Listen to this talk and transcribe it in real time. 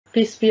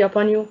Peace be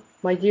upon you,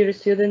 my dear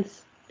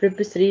students.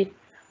 prep3,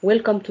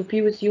 welcome to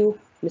be with you,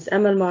 Ms.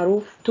 Amal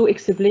Maroof, to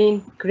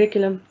explain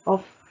curriculum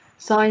of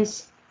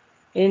science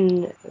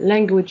in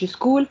language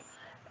school.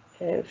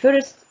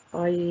 First,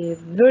 I'm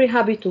very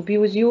happy to be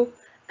with you,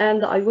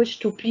 and I wish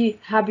to be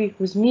happy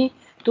with me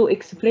to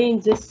explain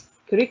this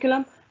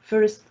curriculum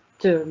first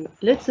term.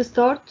 Let's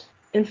start.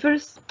 In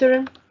first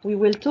term, we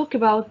will talk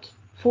about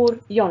 4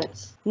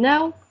 units.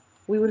 Now,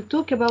 we will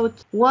talk about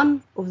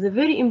one of the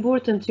very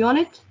important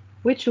unit,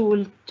 which we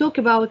will talk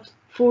about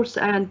force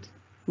and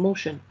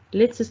motion.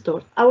 Let's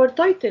start. Our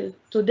title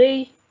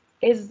today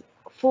is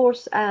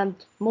Force and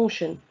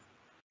Motion.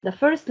 The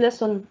first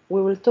lesson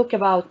we will talk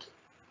about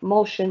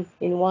motion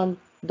in one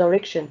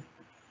direction.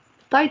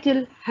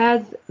 Title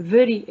has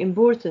very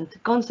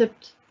important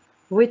concept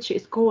which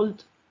is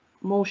called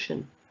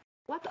motion.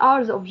 What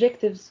are the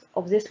objectives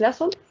of this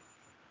lesson?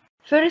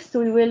 First,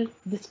 we will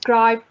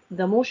describe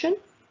the motion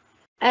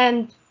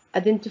and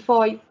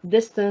identify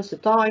distance,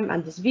 time,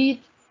 and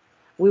speed.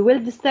 We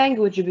will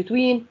distinguish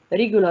between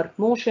regular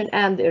motion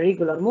and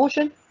irregular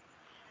motion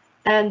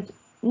and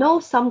know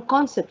some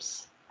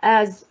concepts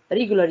as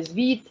regular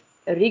speed,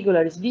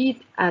 irregular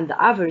speed, and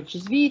average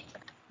speed.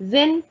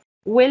 Then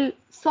we'll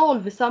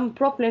solve some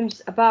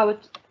problems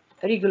about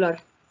regular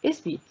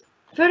speed.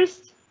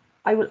 First,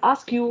 I will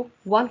ask you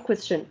one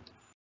question.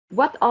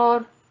 What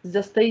are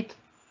the state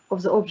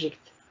of the object?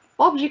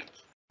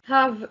 Objects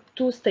have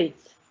two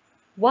states.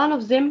 One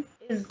of them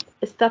is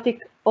a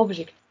static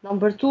object.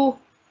 Number two,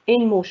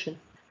 in motion.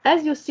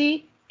 As you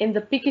see in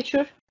the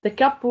picture, the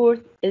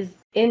cupboard is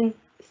in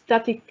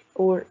static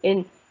or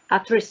in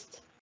at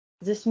rest.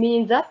 This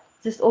means that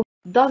this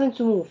object doesn't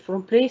move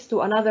from place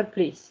to another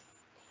place.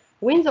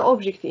 When the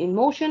object in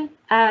motion,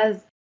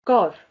 as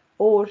car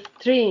or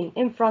train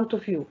in front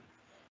of you,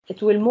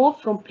 it will move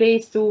from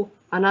place to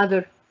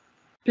another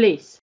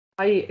place.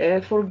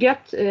 I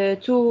forget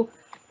to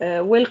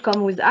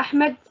welcome with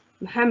Ahmed,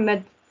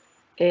 Muhammad,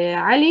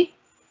 Ali,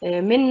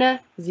 Minna,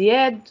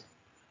 Ziad,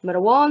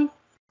 Marwan.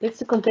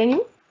 Let's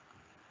continue.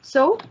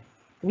 So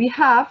we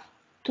have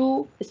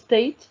two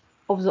states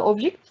of the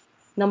object.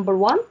 Number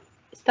one,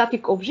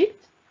 static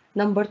object.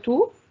 Number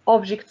two,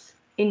 objects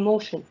in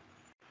motion.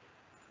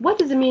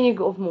 What is the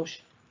meaning of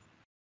motion?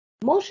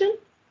 Motion,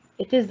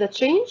 it is the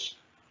change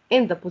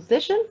in the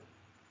position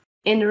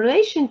in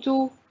relation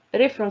to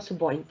reference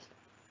point.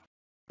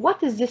 What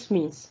does this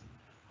mean?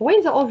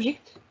 When the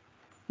object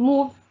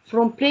moves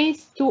from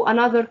place to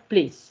another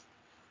place,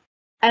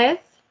 as,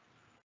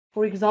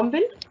 for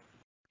example,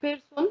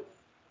 person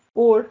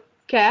or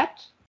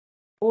cat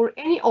or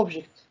any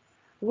object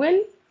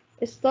will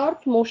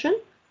start motion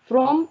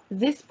from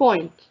this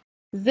point.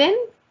 Then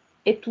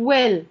it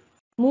will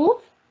move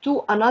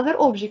to another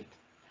object.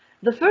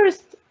 The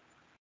first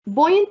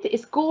point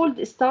is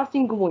called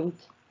starting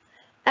point,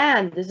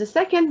 and the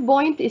second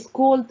point is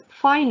called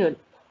final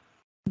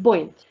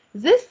point.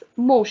 This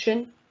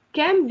motion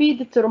can be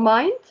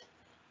determined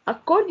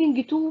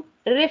according to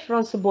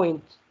reference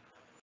point.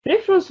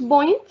 Reference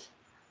point,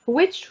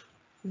 which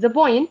the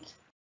point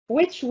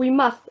which we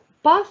must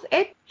pass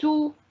it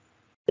to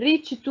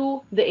reach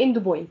to the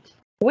end point.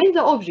 When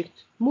the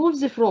object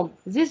moves from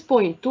this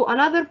point to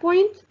another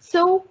point,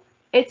 so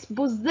its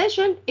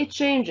position it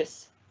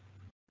changes.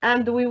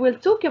 And we will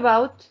talk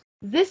about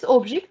this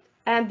object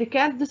and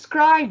can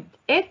describe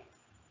it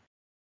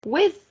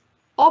with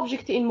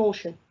object in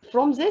motion.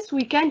 From this,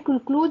 we can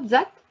conclude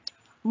that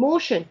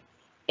motion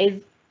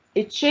is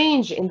a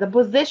change in the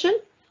position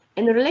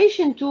in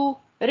relation to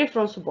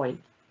reference point.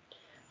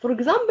 For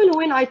example,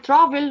 when I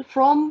travel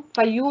from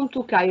Fayoum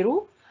to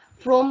Cairo,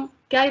 from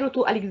Cairo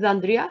to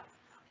Alexandria,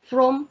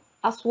 from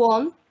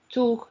Aswan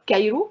to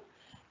Cairo,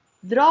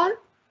 there are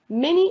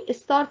many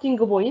starting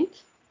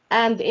points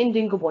and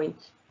ending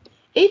points.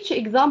 Each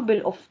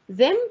example of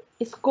them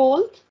is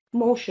called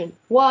motion.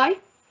 Why?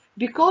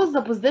 Because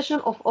the position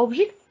of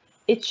object,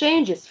 it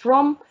changes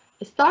from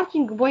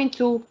starting point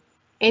to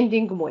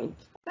ending point.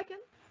 Second,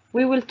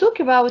 we will talk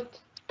about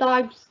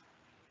types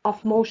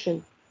of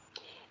motion.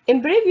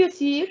 In previous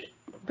year,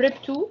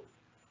 Prep 2,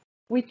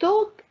 we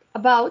talked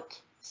about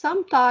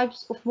some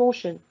types of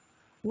motion.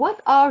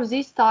 What are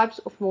these types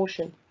of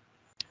motion?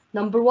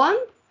 Number one,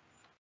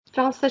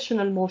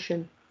 transitional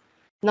motion.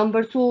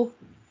 Number two,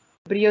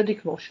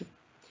 periodic motion.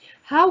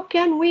 How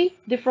can we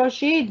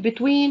differentiate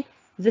between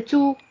the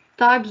two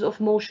types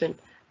of motion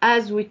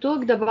as we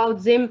talked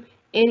about them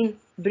in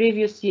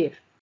previous year?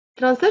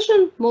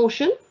 Transition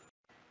motion,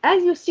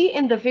 as you see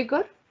in the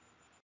figure,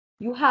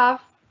 you have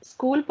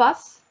school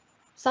bus,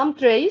 some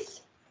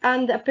trays,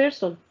 and a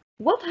person.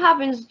 What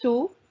happens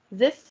to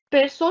this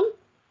person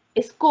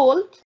is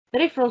called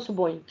reference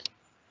point.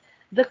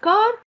 The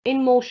car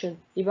in motion,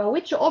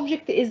 which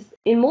object is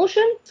in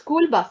motion?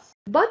 School bus,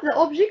 but the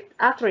object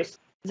at rest.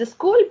 The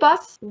school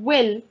bus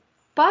will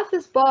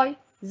pass by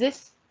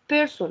this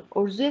person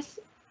or this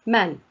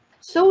man.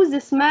 So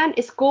this man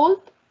is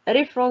called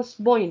reference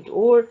point,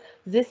 or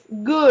this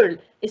girl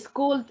is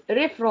called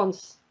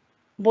reference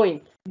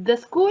point. The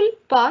school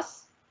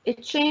bus,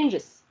 it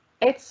changes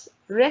its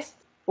rest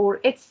or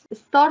its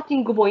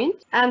starting point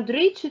and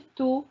reach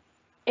to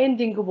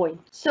ending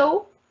point.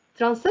 So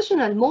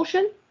transitional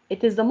motion,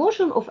 it is the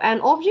motion of an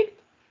object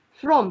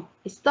from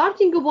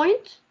starting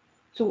point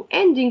to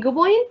ending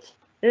point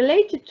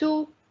related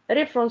to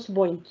reference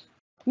point.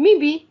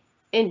 Maybe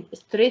in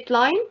straight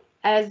line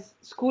as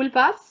school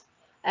path,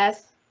 as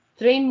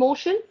train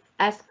motion,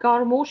 as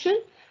car motion,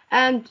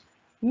 and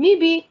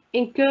maybe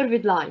in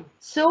curved line.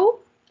 So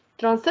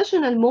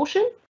transitional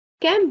motion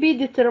can be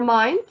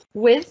determined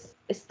with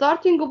a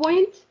starting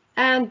point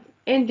and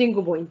ending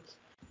point.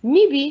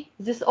 Maybe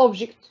this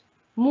object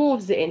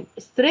moves in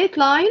straight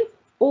line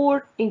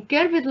or in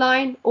curved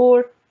line or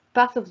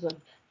path of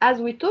zone, as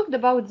we talked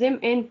about them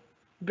in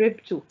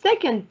prep2.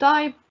 Second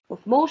type of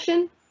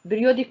motion,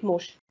 periodic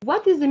motion.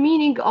 What is the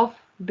meaning of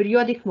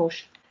periodic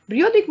motion?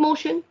 Periodic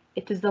motion,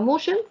 it is the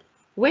motion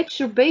which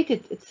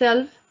repeated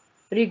itself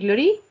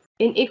regularly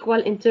in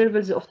equal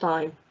intervals of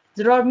time.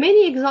 There are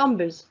many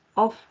examples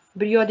of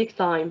periodic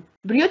time.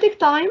 Periodic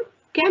time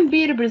can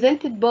be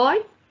represented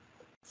by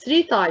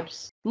three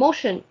types: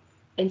 motion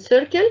in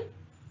circle,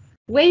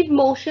 wave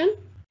motion,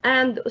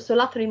 and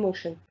oscillatory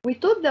motion. We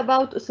talked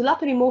about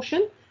oscillatory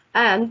motion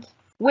and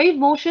wave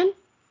motion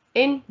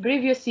in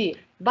previous year,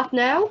 but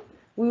now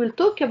we will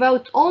talk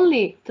about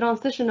only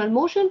transitional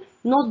motion,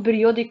 not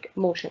periodic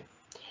motion.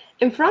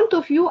 In front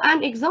of you,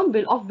 an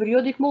example of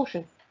periodic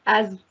motion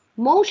as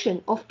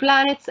motion of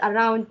planets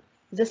around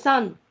the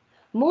sun,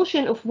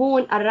 motion of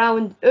moon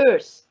around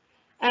Earth,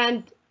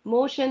 and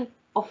motion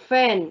of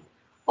fan.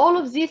 All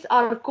of these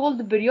are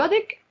called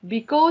periodic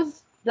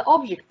because the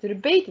object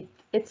repeated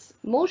its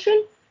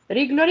motion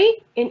regularly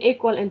in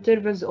equal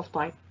intervals of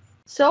time.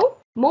 So,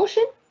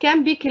 motion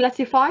can be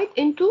classified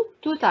into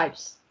two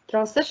types: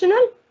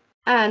 transitional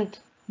and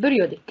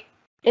periodic.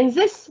 In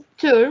this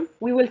term,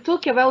 we will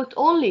talk about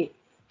only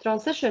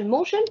transition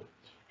motion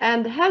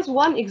and has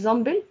one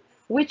example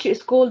which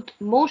is called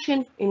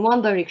motion in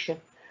one direction.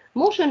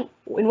 Motion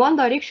in one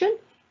direction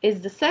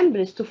is the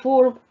simplest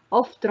form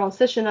of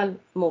transitional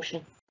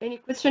motion. Any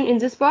question in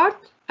this part?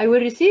 I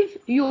will receive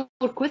your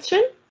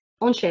question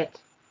on chat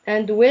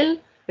and will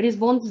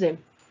respond to them.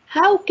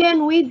 How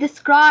can we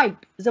describe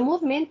the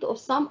movement of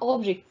some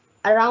object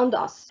around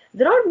us?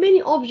 There are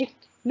many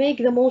objects make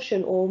the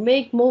motion or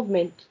make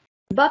movement,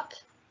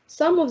 but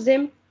some of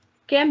them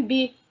can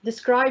be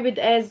described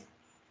as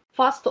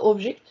fast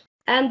object,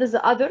 and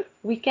the other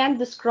we can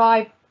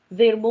describe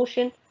their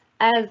motion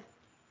as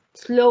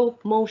slow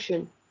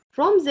motion.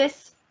 From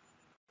this,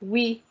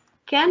 we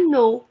can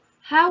know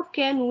how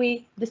can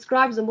we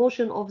describe the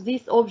motion of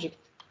this object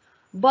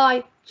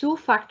by two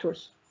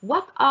factors.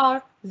 What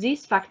are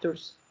these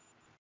factors?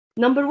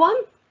 Number one,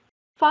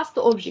 fast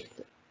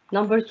object.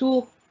 Number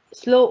two,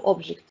 slow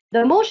object.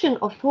 The motion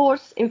of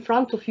horse in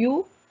front of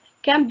you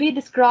can be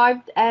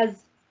described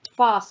as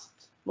fast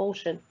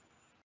motion,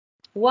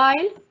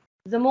 while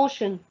the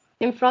motion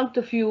in front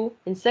of you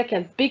in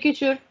second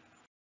picture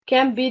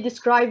can be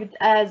described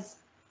as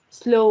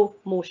slow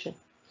motion.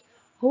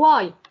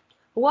 Why?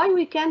 Why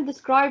we can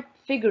describe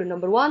figure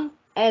number one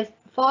as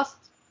fast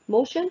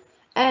motion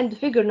and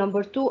figure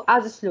number two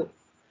as slow?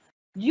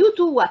 Due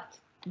to what?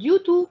 Due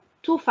to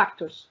two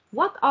factors.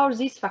 What are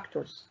these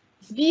factors?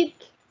 Speed,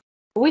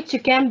 which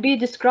can be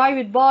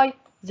described by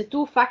the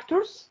two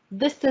factors,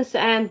 distance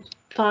and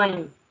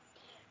time.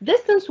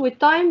 Distance with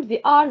time,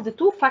 they are the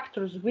two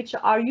factors which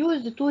are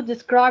used to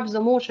describe the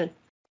motion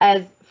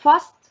as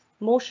fast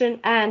motion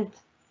and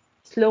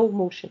slow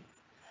motion.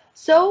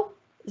 So,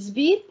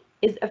 speed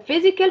is a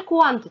physical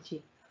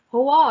quantity.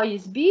 Why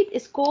speed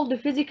is called a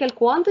physical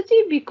quantity?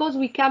 Because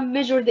we can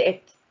measure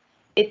it.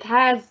 It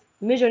has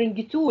measuring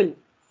tool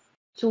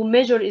to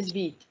measure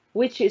speed,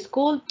 which is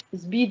called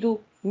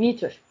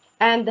speedometer,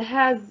 and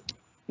has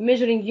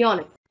measuring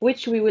unit,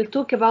 which we will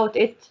talk about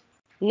it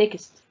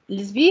next.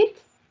 Speed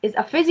is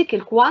a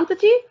physical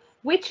quantity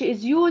which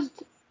is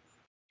used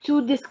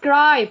to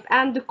describe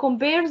and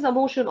compare the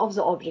motion of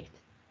the object.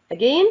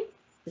 Again,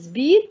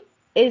 speed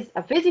is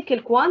a physical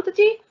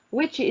quantity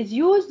which is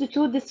used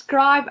to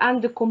describe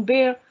and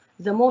compare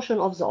the motion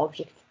of the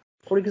object.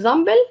 For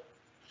example,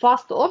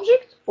 fast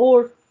object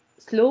or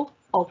slow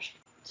object.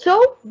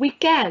 So we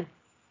can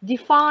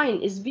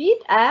define speed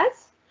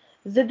as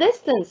the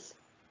distance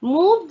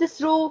moved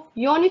through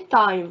unit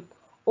time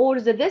or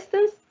the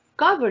distance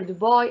covered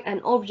by an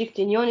object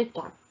in unit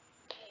time.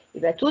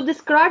 If to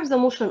describe the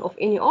motion of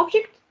any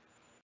object,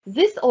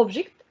 this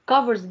object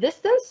covers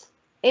distance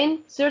in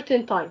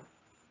certain time.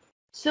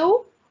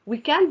 So we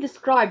can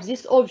describe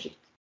this object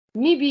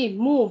maybe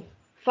move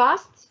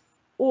fast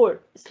or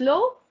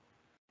slow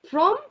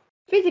from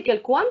physical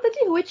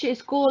quantity which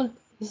is called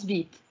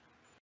speed.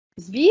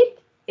 Speed,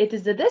 it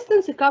is the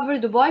distance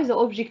covered by the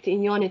object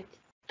in unit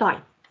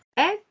time.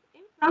 As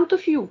in front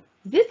of you,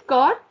 this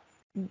car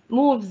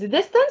moves the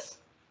distance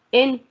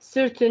in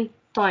certain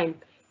time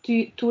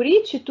to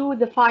reach to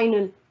the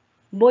final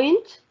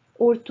point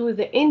or to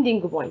the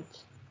ending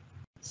point.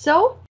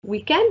 So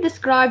we can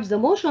describe the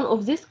motion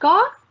of this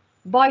car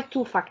by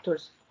two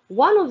factors.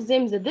 One of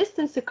them, the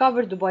distance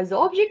covered by the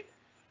object,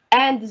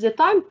 and the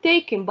time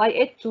taken by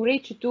it to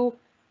reach to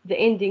the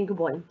ending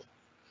point.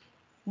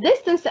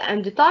 Distance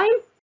and time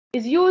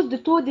is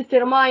used to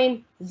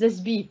determine the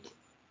speed,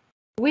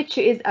 which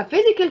is a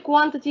physical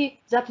quantity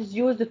that is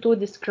used to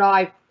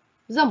describe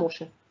the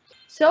motion.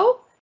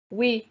 So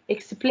we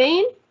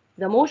explain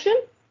the motion,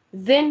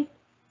 then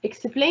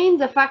explain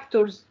the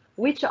factors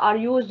which are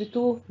used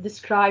to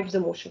describe the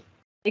motion.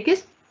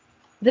 Next,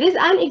 there is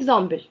an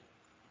example.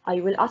 I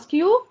will ask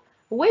you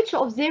which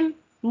of them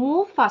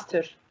move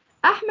faster,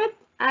 Ahmed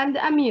and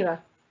Amira.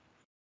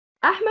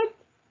 Ahmed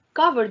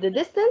covered the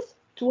distance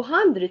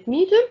 200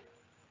 meters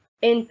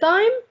in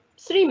time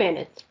 3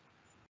 minutes,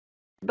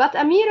 but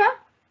Amira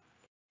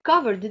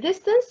covered the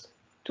distance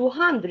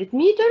 200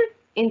 meters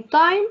in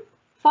time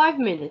 5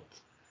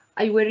 minutes.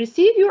 I will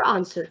receive your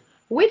answer.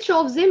 Which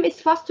of them is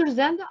faster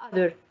than the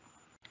other?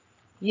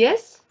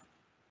 Yes?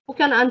 Who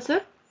can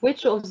answer?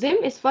 Which of them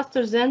is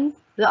faster than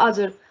the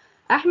other?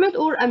 Ahmed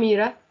or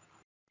Amira?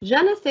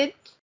 Jana said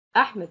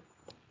Ahmed.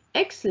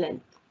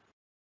 Excellent.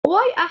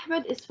 Why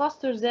Ahmed is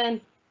faster than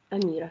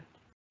Amira?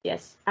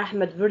 Yes,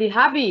 Ahmed very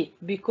happy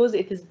because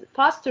it is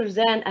faster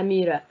than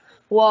Amira.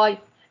 Why?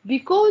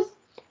 Because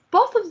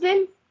both of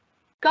them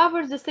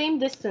cover the same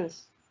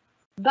distance,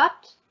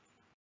 but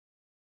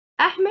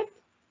Ahmed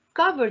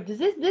covered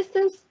this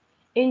distance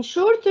in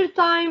shorter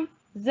time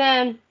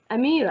than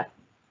Amira.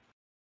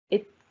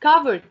 It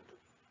covered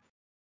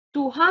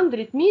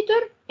 200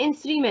 meters in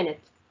 3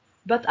 minutes,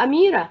 but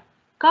Amira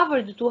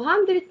covered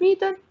 200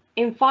 meters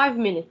in 5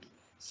 minutes.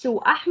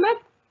 So Ahmed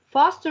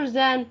faster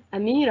than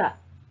Amira.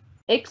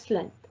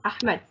 Excellent,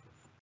 Ahmed.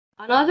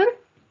 Another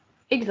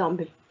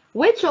example.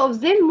 Which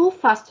of them move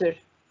faster,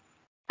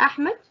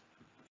 Ahmed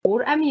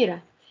or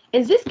Amira?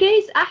 In this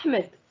case,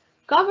 Ahmed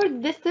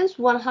covered distance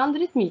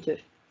 100 meters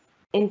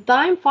in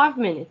time 5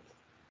 minutes,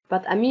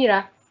 but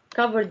Amira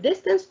covered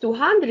distance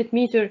 200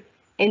 meters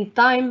in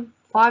time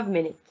 5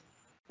 minutes.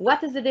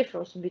 What is the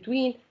difference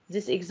between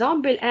this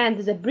example and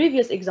the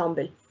previous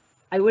example?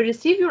 I will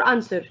receive your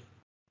answer.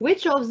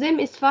 Which of them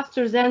is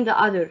faster than the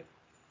other,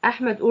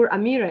 Ahmed or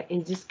Amira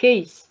in this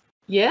case?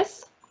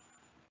 Yes?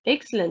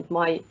 Excellent,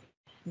 my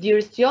dear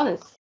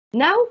students.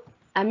 Now,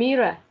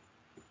 Amira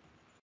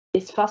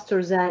is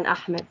faster than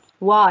Ahmed.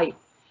 Why?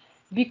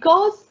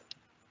 Because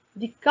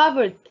they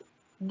covered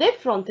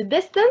different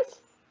distance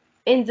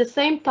in the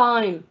same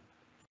time,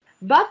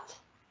 but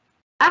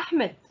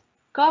Ahmed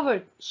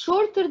covered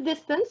shorter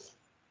distance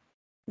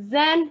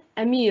than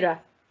Amira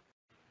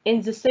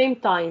in the same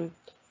time.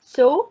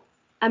 So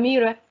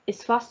Amira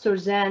is faster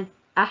than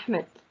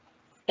Ahmed.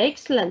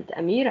 Excellent,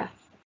 Amira.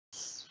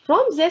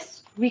 From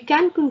this, we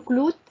can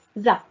conclude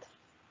that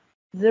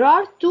there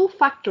are two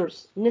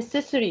factors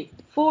necessary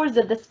for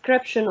the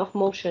description of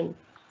motion.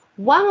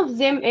 One of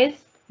them is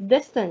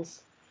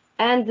distance,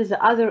 and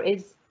the other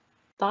is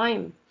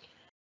time.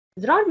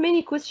 There are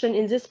many questions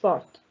in this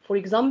part. For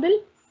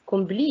example,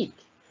 complete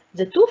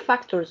the two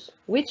factors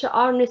which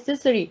are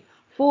necessary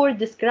for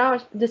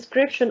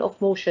description of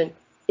motion,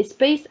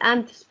 space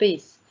and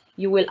space.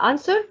 You will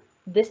answer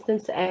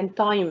distance and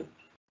time.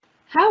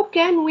 How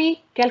can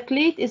we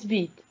calculate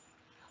speed?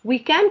 We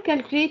can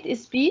calculate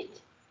speed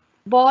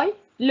by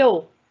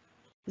law.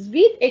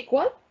 Speed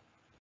equal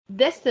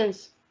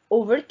distance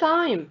over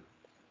time.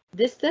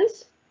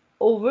 Distance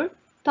over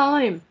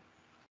time.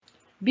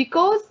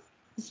 Because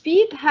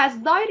speed has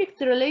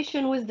direct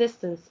relation with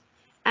distance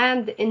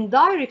and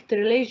indirect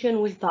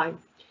relation with time.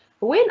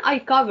 When I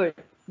cover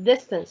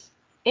distance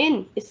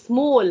in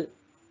small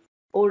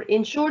or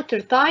in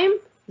shorter time,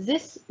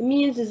 this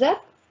means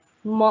that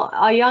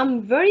I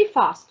am very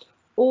fast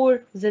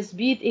or the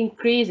speed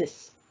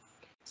increases.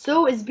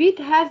 So speed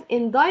has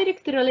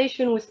indirect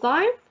relation with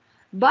time,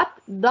 but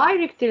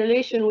direct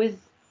relation with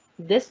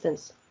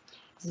distance.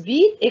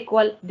 Speed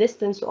equal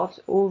distance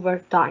over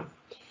time.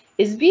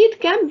 Speed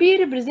can be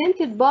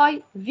represented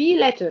by V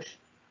letter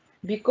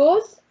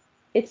because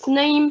its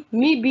name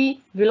may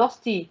be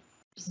velocity.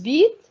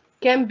 Speed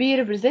can be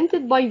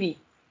represented by V.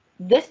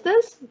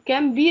 Distance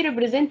can be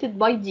represented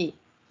by D.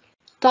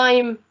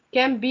 Time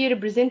can be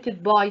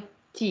represented by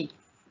T.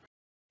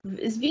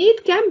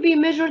 Speed can be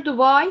measured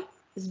by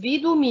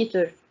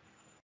speedometer.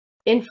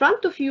 In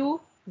front of you,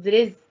 there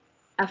is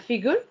a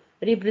figure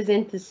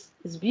represents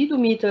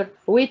speedometer,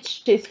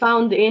 which is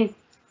found in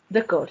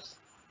the course.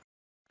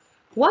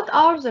 What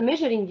are the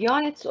measuring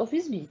units of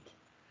speed?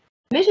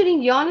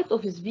 Measuring unit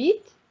of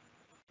speed,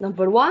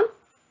 number 1,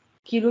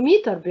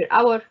 kilometer per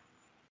hour,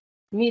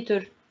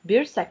 meter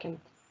per second.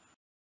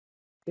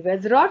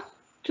 There are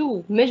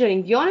two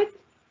measuring units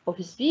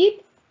of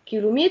speed,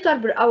 kilometer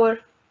per hour,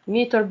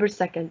 meter per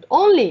second.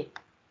 Only.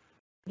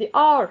 They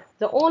are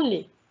the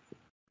only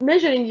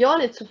measuring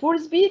units for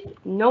speed?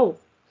 No.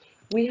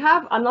 We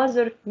have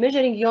another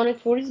measuring unit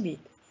for speed.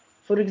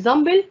 For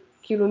example,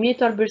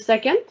 kilometer per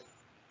second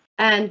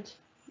and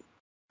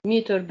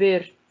meter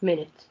per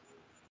minute.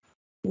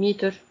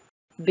 Meter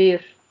per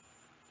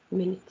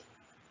minute.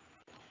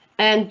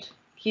 And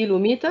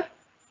kilometer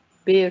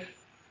per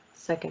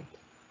second.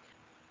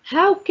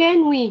 How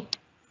can we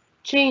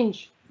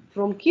change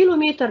from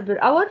kilometer per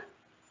hour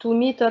to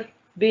meter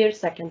per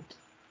second.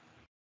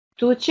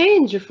 To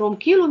change from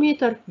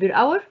kilometer per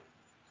hour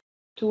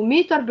to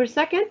meter per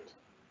second,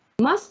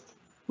 must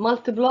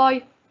multiply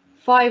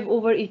 5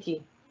 over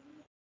 18.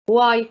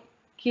 Why?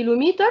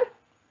 Kilometer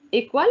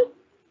equal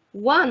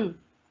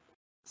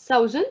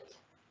 1,000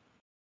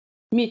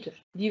 meter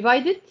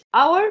divided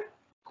hour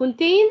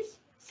contains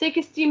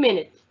 60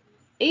 minutes.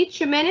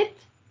 Each minute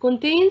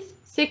contains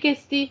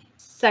 60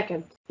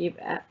 seconds.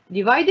 يبقى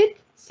divided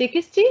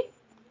 60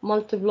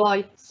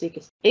 multiply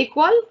 60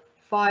 equal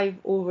 5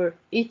 over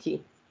 18.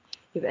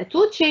 يبقى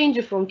to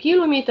change from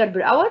kilometer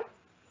per hour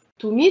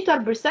to meter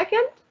per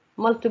second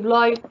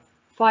multiply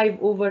 5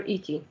 over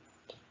 18.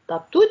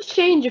 طب to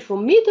change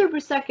from meter per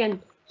second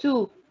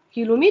to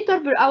kilometer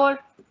per hour,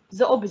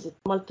 the opposite,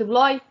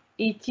 multiply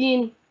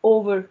 18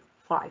 over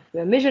 5. We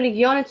are measuring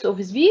units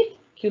of speed,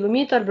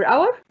 kilometer per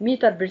hour,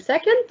 meter per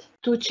second.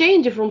 To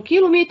change from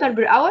kilometer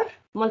per hour,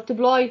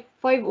 multiply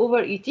 5 over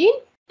 18.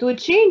 To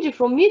change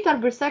from meter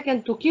per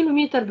second to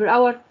kilometer per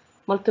hour,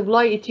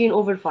 multiply 18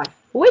 over 5.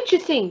 Which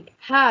thing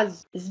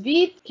has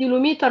speed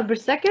kilometer per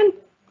second?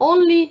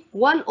 Only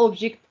one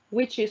object,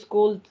 which is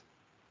called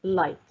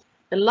light.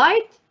 The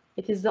light,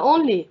 it is the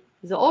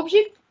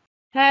object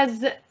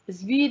has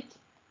speed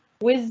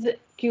with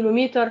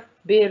kilometer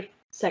per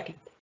second.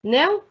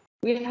 Now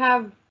we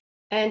have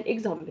an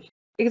example.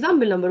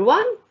 Example number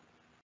 1,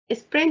 a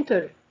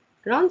sprinter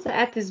runs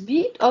at a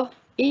speed of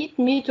 8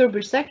 meters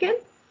per second.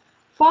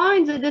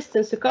 Find the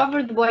distance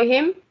covered by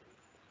him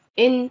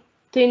in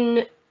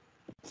 10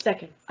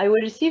 seconds. I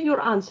will receive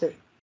your answer.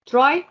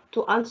 Try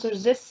to answer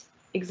this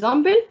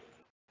example.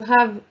 You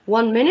have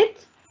 1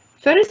 minute.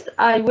 First,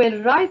 I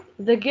will write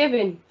the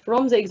given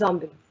from the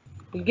example.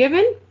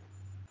 Given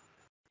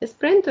a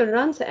sprinter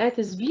runs at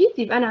a speed,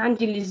 يبقى أنا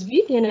عندي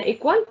السبيد هنا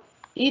equal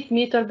 8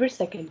 meter per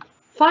second.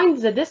 Find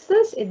the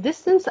distance, a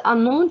distance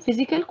unknown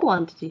physical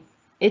quantity.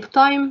 A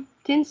time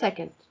 10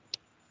 seconds.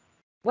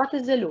 What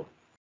is the law?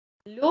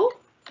 Law,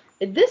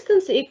 a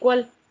distance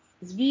equal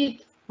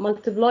speed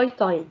multiply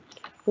time.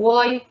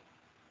 Why?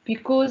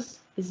 Because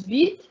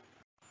speed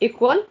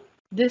equal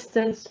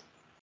distance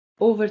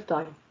over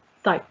time.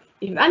 طيب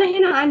يبقى أنا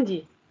هنا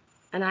عندي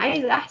أنا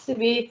عايز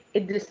أحسب إيه؟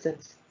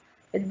 الديستنس.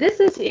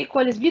 الديستنس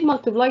equal speed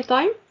multiply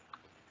time.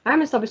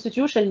 أعمل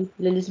substitution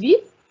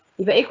للسبيد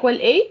يبقى equal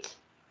 8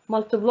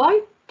 multiply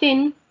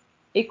 10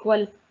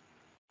 equal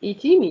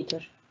 80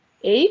 meter.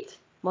 8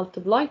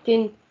 multiply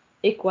 10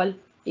 equal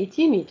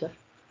 80 meter.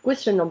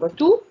 Question number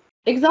 2.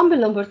 Example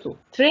number 2.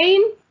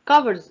 Train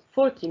covers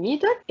 40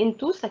 meter in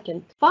 2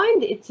 seconds.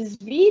 Find its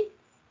speed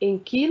in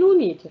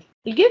kilometer.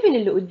 الجيفن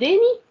اللي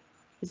قدامي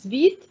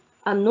speed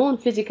unknown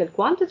physical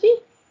quantity,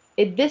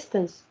 a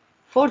distance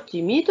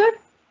 40 meter,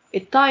 a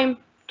time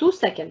 2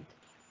 seconds.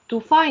 To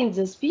find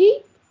the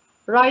speed,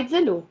 write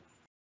the law.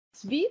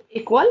 Speed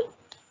equal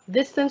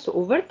distance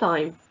over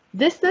time.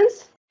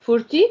 Distance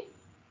 40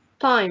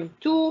 time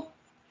 2,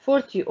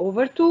 40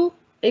 over 2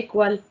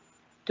 equal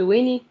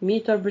 20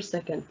 meter per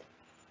second.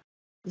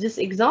 This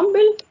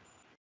example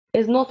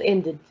is not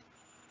ended.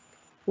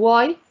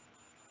 Why?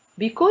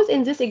 Because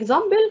in this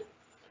example,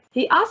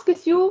 he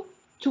asks you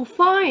to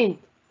find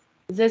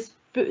the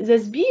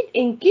speed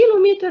in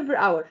kilometer per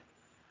hour,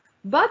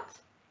 but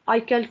I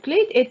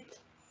calculate it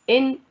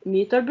in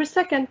meter per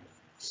second.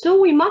 So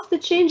we must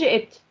change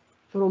it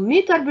from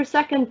meter per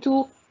second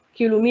to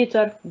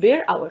kilometer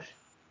per hour.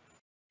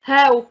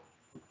 How?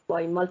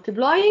 By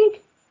multiplying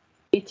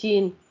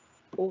 18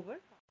 over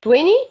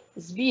 20,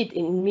 speed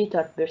in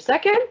meter per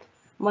second,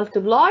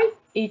 multiply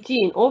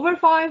 18 over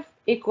 5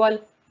 equal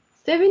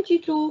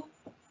 72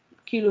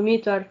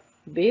 kilometer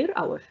per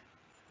hour.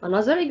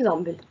 Another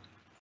example.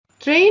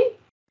 Train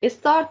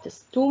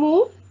starts to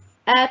move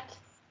at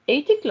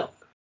 8 o'clock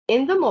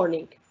in the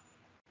morning.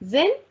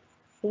 Then,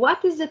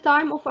 what is the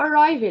time of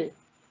arrival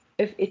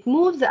if it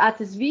moves at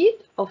a speed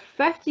of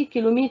 50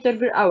 kilometers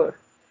per hour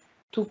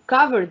to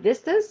cover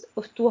distance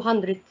of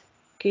 200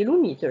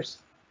 kilometers?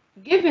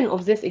 Given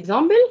of this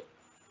example,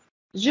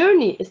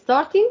 journey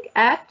starting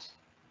at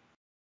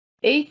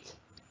 8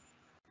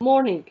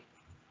 morning,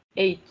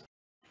 8.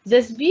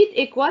 The speed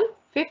equal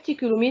 50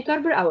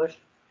 kilometers per hour.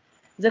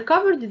 The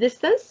covered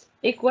distance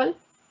equal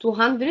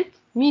 200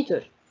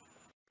 meters.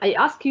 I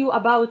ask you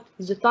about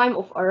the time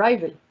of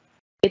arrival.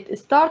 It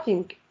starts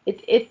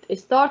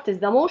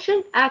the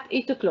motion at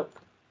 8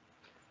 o'clock.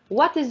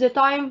 What is the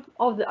time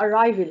of the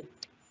arrival?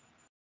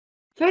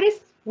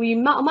 First, we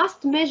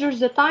must measure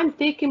the time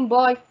taken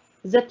by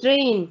the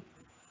train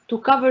to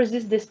cover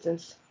this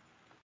distance.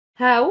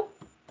 How?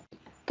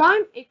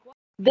 Time equals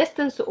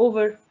distance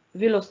over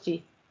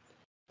velocity,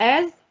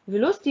 as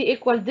velocity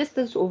equals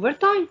distance over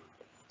time.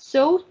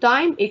 So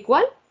time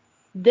equal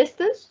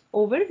distance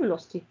over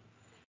velocity.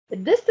 The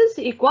distance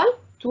equal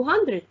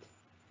 200.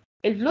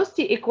 The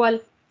velocity equal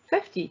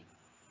 50.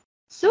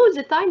 So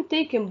the time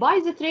taken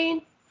by the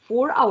train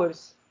 4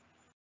 hours.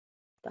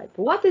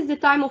 What is the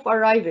time of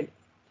arrival?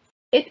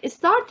 It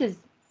starts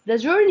the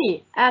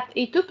journey at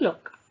 8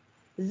 o'clock.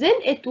 Then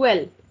it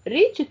will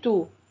reach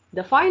to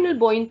the final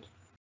point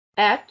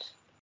at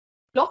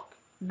clock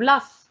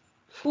plus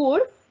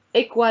 4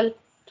 equal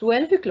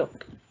 12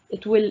 o'clock.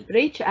 It will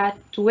reach at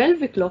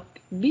 12 o'clock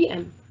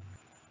p.m.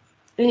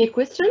 Any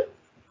question?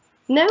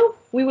 Now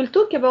we will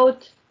talk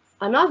about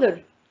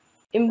another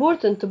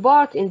important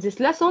part in this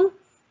lesson,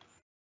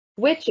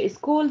 which is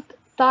called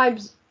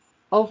types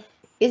of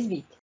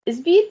speed.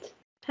 Speed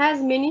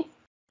has many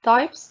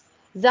types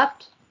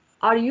that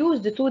are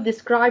used to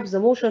describe the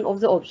motion of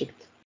the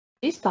object.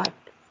 This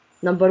type: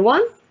 number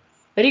 1,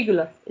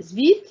 regular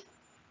speed.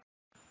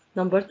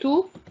 Number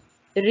 2,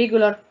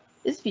 irregular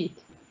speed.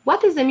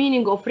 What is the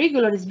meaning of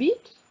regular speed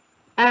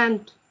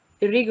and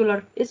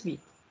irregular speed?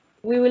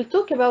 We will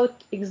talk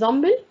about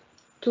example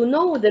to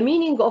know the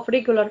meaning of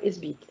regular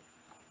speed.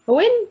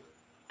 When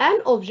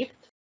an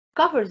object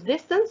covers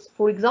distance,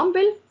 for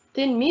example,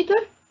 10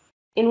 meters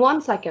in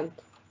 1 second,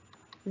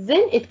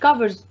 then it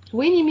covers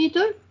 20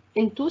 meters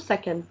in 2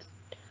 seconds.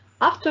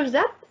 After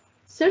that,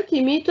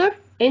 30 meters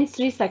in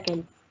 3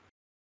 seconds.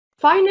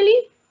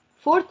 Finally,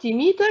 40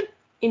 meters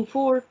in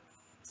 4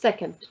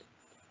 seconds.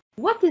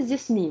 What does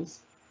this mean?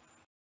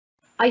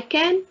 I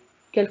can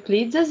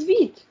calculate the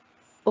speed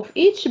of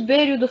each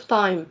period of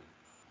time.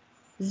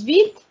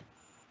 Speed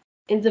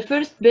in the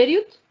first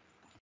period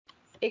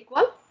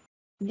equal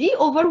d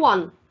over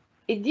 1.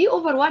 d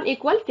over 1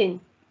 equal 10.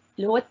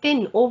 اللي هو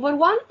 10 over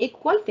 1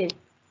 equal 10.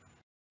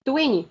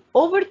 20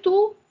 over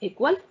 2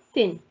 equal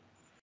 10.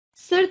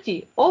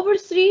 30 over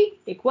 3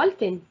 equal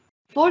 10.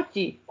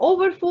 40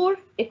 over 4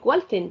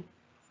 equal 10.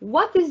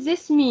 What does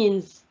this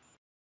means?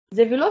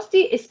 The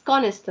velocity is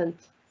constant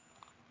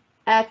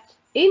at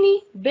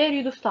any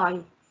period of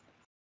time.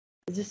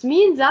 This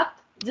means that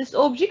this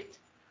object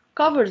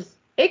covers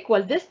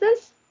equal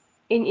distance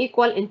in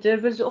equal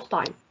intervals of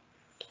time.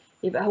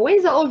 يبقى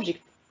when the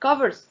object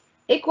covers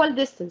equal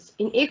distance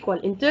in equal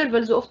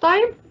intervals of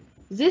time,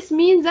 this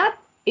means that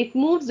it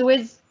moves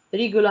with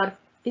regular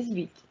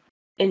speed.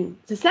 In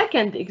the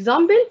second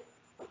example,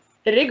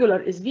 irregular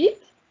speed,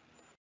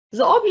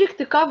 the object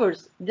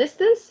covers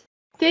distance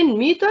 10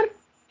 meters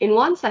in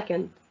 1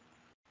 second,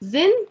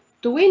 then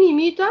 20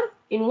 meters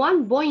in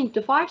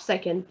 1.5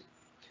 seconds.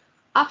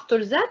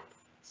 After that,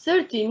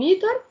 30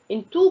 meters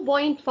in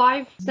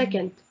 2.5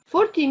 seconds,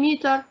 40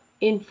 meters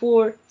in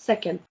 4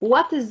 seconds.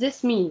 What does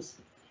this mean?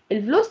 The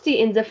velocity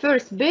in the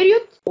first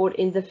period, or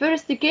in the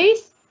first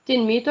case,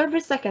 10 meters per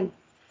second,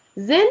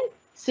 then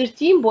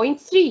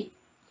 13.3.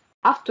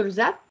 After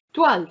that,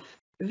 12.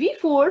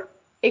 V4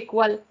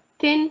 equal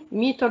 10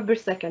 meters per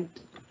second.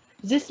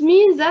 This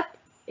means that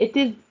it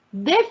is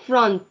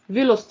different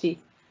velocity,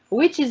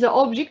 which is the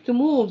object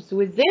moves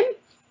with them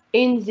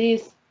in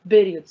these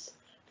periods.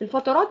 في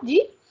الفترات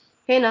دي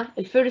هنا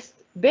first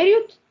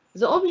period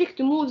the object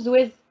moves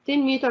with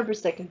 10 meters per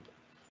second.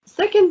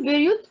 Second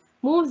period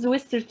moves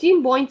with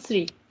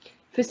 13.3.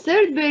 في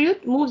third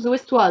period moves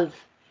with 12.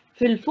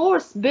 في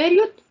fourth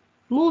period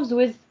moves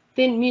with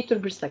 10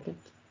 meters per second.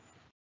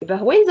 يبقى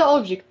when the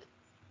object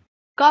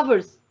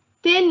covers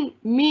 10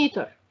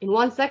 meters in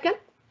 1 second,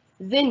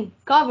 then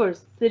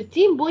covers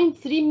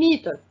 13.3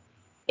 meters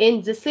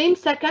in the same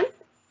second,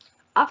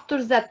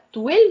 after that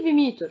 12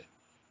 meters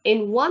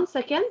in 1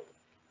 second,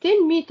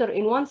 10 meters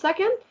in 1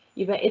 second,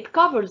 يبقى it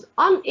covers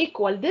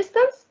unequal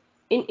distance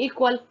in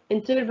equal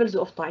intervals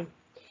of time.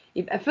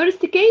 يبقى first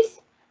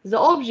case, the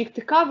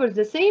object covers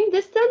the same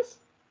distance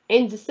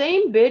in the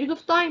same period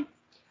of time.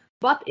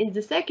 But in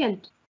the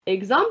second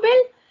example,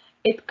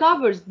 it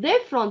covers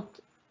different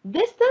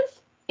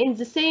distance in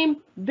the same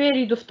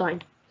period of time.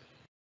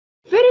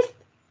 First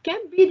can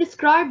be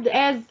described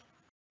as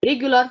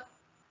regular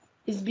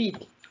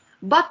speed,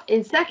 but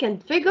in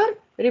second figure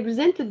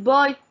represented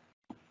by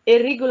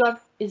irregular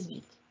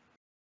speed.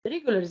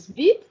 Regular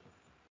speed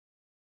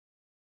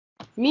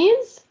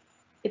means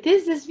it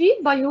is the speed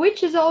by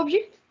which the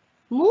object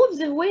moves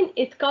when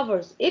it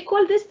covers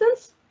equal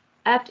distance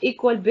at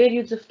equal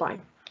periods of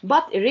time.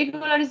 But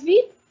irregular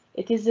speed,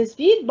 it is the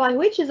speed by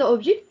which the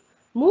object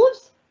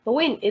moves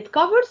when it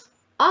covers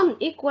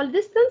unequal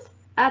distance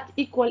at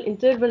equal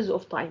intervals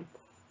of time,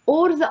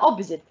 or the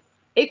opposite,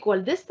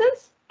 equal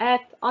distance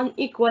at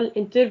unequal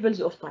intervals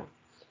of time.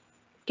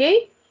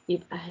 Okay,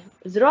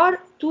 there are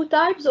two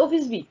types of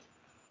speed.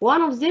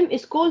 One of them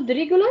is called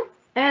regular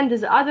and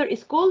the other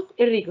is called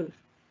irregular.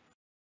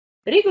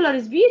 Regular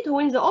speed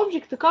when the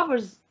object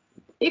covers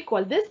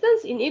equal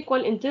distance in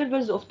equal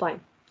intervals of time.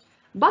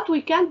 But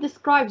we can't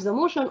describe the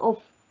motion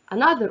of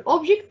another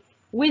object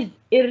with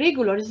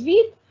irregular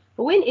speed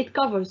when it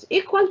covers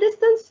equal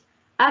distance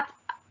at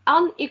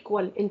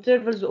unequal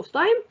intervals of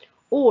time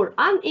or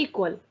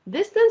unequal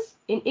distance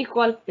in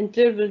equal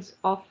intervals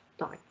of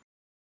time.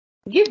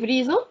 Give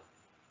reason.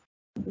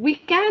 We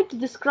can't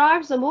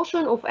describe the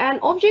motion of an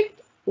object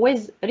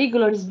with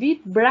regular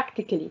speed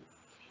practically.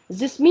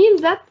 This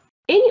means that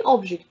any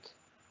object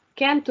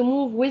can't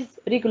move with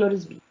regular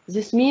speed.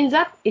 This means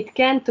that it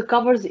can't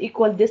cover the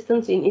equal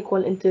distance in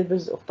equal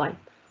intervals of time.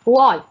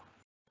 Why?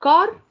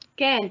 Car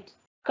can't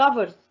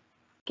cover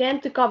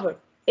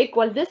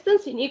equal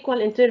distance in equal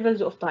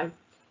intervals of time.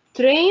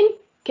 Train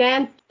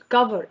can't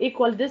cover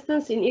equal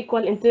distance in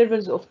equal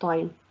intervals of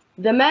time.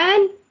 The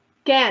man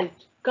can't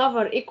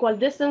cover equal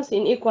distance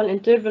in equal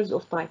intervals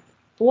of time.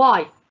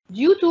 Why?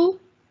 Due to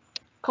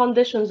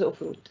conditions of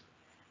route,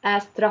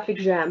 as traffic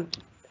jam,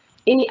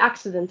 any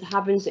accident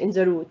happens in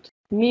the route,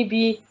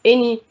 maybe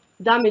any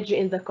damage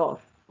in the car.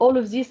 All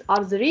of these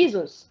are the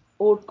reasons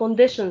or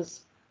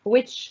conditions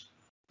which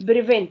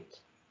prevent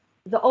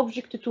the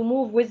object to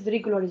move with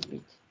regular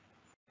speed.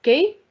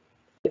 Okay?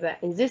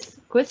 In this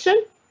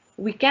question,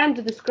 we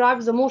can't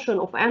describe the motion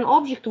of an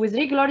object with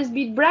regular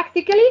speed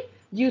practically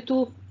due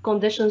to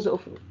conditions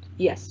of route.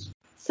 Yes.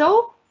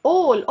 So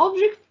all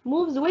object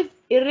moves with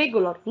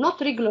irregular,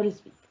 not regular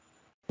speed.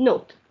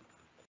 Note,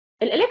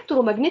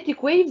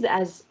 electromagnetic waves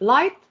as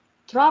light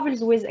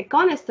travels with a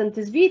constant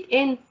speed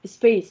in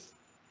space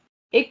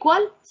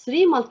equal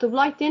 3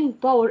 multiplied 10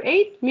 power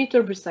 8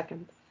 meter per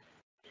second.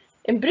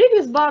 In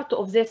previous part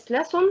of this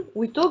lesson,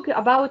 we talked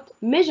about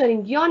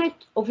measuring unit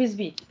of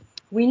speed.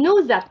 We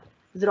know that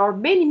there are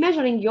many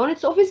measuring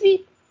units of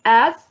speed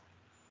as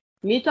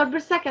meter per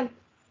second,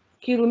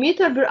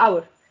 kilometer per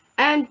hour,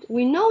 and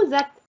we know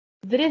that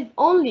there is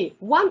only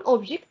one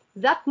object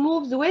that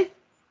moves with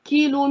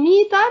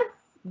kilometer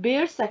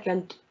per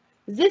second.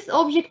 This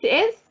object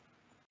is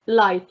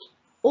light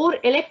or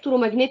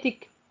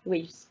electromagnetic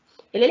waves.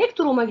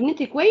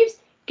 Electromagnetic waves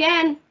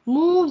can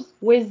move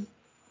with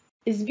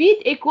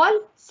speed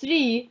equal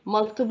 3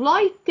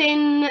 multiplied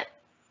 10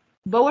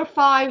 power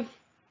 5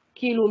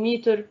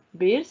 kilometer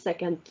per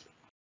second.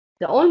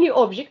 The only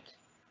object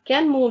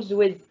can move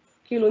with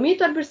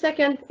kilometer per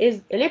second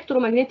is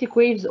electromagnetic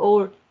waves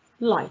or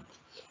light,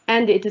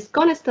 and it is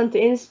constant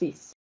in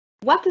space.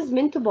 What is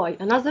meant by,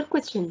 another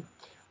question,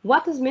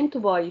 what is meant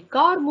by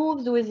car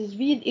moves with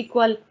speed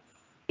equal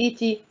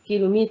 80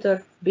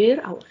 kilometer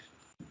per hour?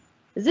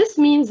 This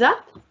means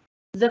that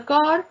the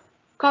car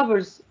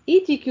covers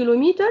 80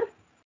 kilometer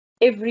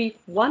every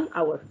 1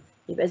 hour.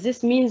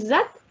 This means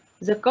that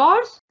the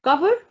car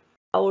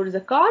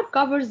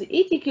covers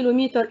 80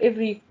 kilometer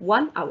every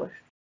 1 hour.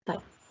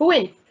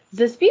 When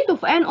the speed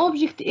of an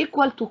object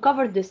equal to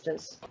covered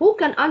distance. Who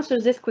can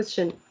answer this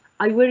question?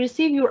 I will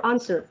receive your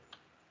answer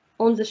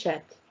on the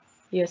chat.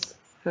 Yes.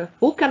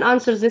 Who can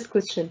answer this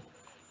question?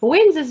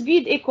 When the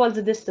speed equals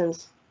the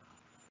distance.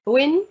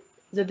 When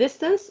the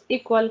distance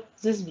equals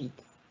the speed.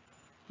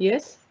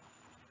 Yes.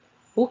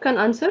 Who can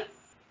answer?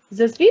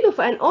 The speed of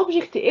an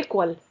object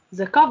equal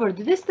the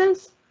covered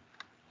distance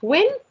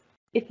when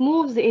it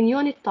moves in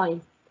unit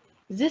time.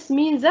 This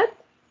means that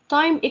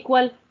time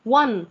equal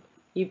 1.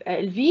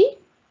 يبقى V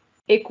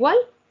equal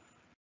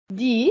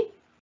D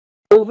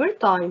over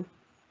time.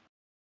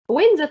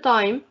 When the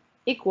time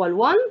equal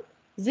 1,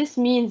 this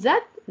means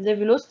that the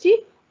velocity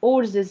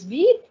or the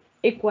speed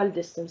equal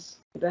distance.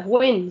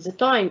 When the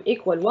time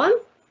equal 1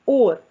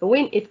 or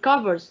when it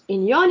covers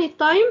in unit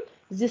time,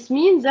 this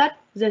means that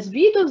the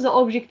speed of the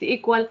object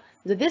equal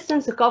the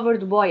distance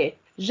covered by it.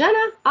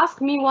 Jana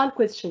asked me one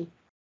question.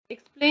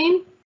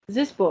 Explain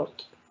this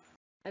part.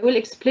 I will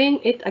explain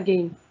it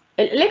again.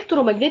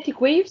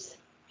 Electromagnetic waves,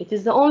 it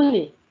is the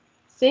only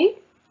thing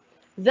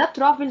that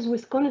travels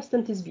with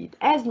constant speed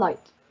as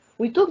light.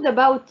 We talked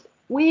about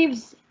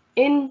waves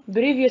in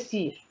previous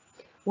year.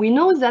 We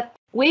know that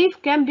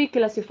wave can be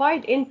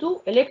classified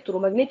into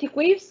electromagnetic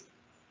waves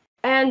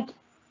and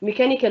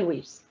mechanical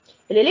waves.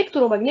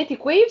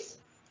 Electromagnetic waves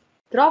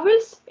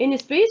travels in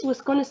space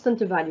with constant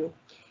value.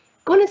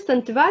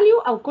 Constant value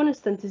or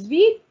constant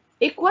speed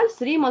equals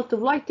 3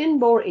 multiplied 10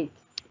 power 8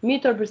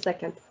 meter per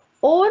second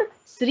or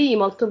 3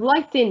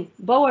 multiplied 10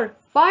 power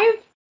 5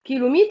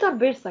 kilometer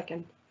per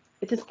second.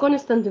 It is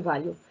constant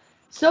value.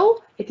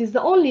 So it is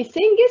the only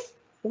things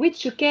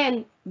which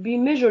can be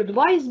measured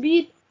by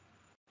speed,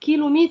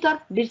 kilometer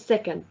per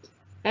second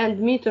and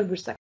meter per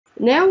second.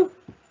 Now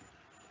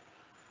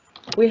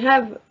we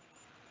have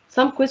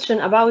some question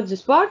about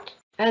this part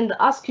and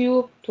ask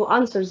you to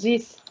answer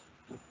this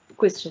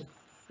question.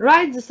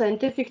 Write the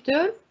scientific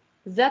term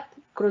that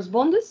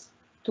corresponds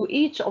to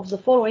each of the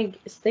following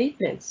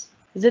statements.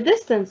 The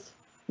distance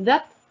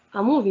that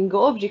a moving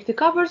object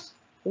covers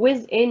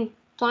within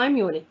time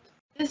unit.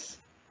 This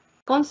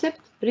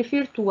concept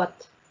refers to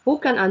what? Who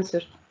can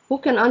answer? Who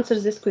can answer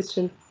this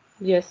question?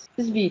 Yes,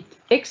 speed.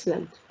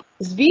 Excellent.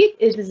 Speed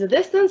is the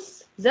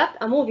distance that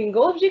a moving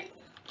object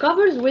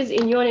covers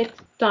within unit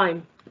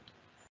time.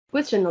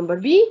 Question number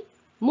B.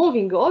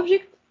 Moving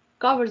object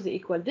covers the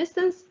equal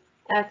distance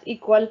at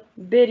equal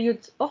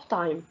periods of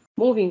time.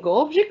 Moving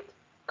object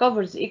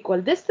covers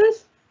equal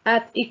distance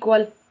at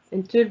equal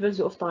intervals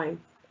of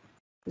time.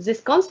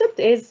 This concept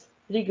is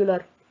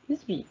regular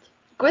speed.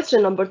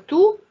 Question number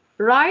 2.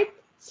 Write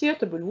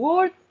suitable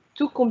word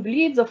to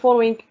complete the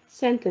following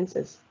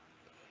sentences.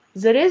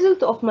 The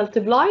result of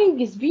multiplying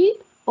the speed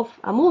of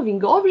a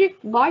moving object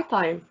by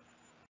time.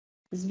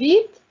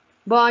 Speed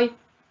by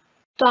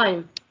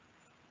time.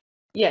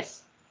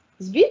 Yes.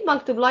 Speed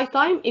multiply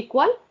time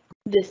equal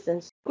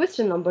distance.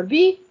 Question number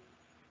B.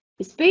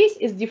 Space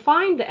is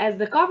defined as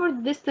the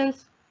covered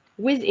distance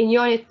within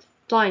unit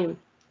time.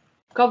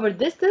 Covered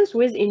distance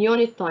within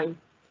unit time.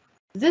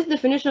 This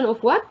definition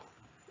of what?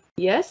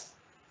 Yes.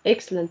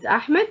 Excellent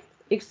Ahmed.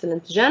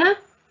 Excellent Jana.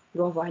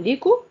 برافو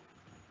عليكم.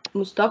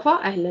 Mustafa,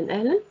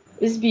 أهلا.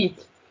 Speed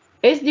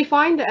is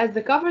defined as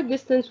the covered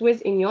distance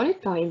within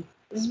unit time.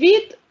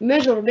 Speed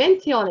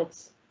measurement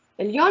units.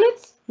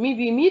 الunits may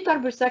be meter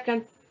per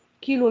second,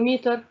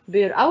 kilometer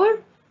per hour,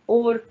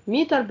 or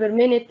meter per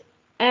minute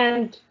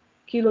and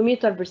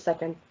kilometer per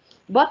second.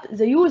 But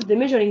they use the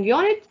measuring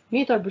unit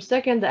meter per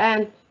second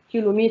and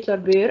kilometer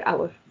per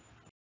hour.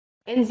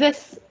 In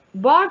this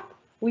part,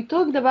 we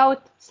talked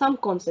about some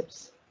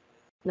concepts.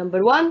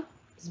 Number 1,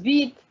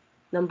 speed.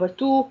 Number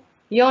 2,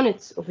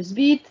 units of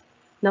speed.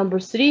 Number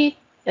 3,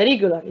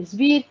 regular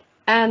speed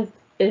and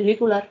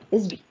irregular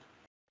speed.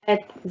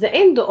 At the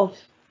end of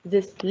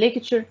this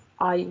lecture,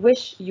 I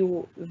wish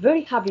you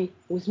very happy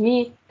with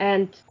me,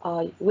 and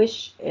I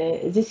wish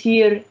this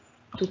year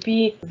to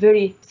be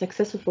very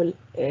successful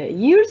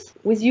years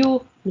with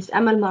you, Miss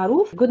Amal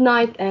Maroof. Good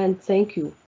night and thank you.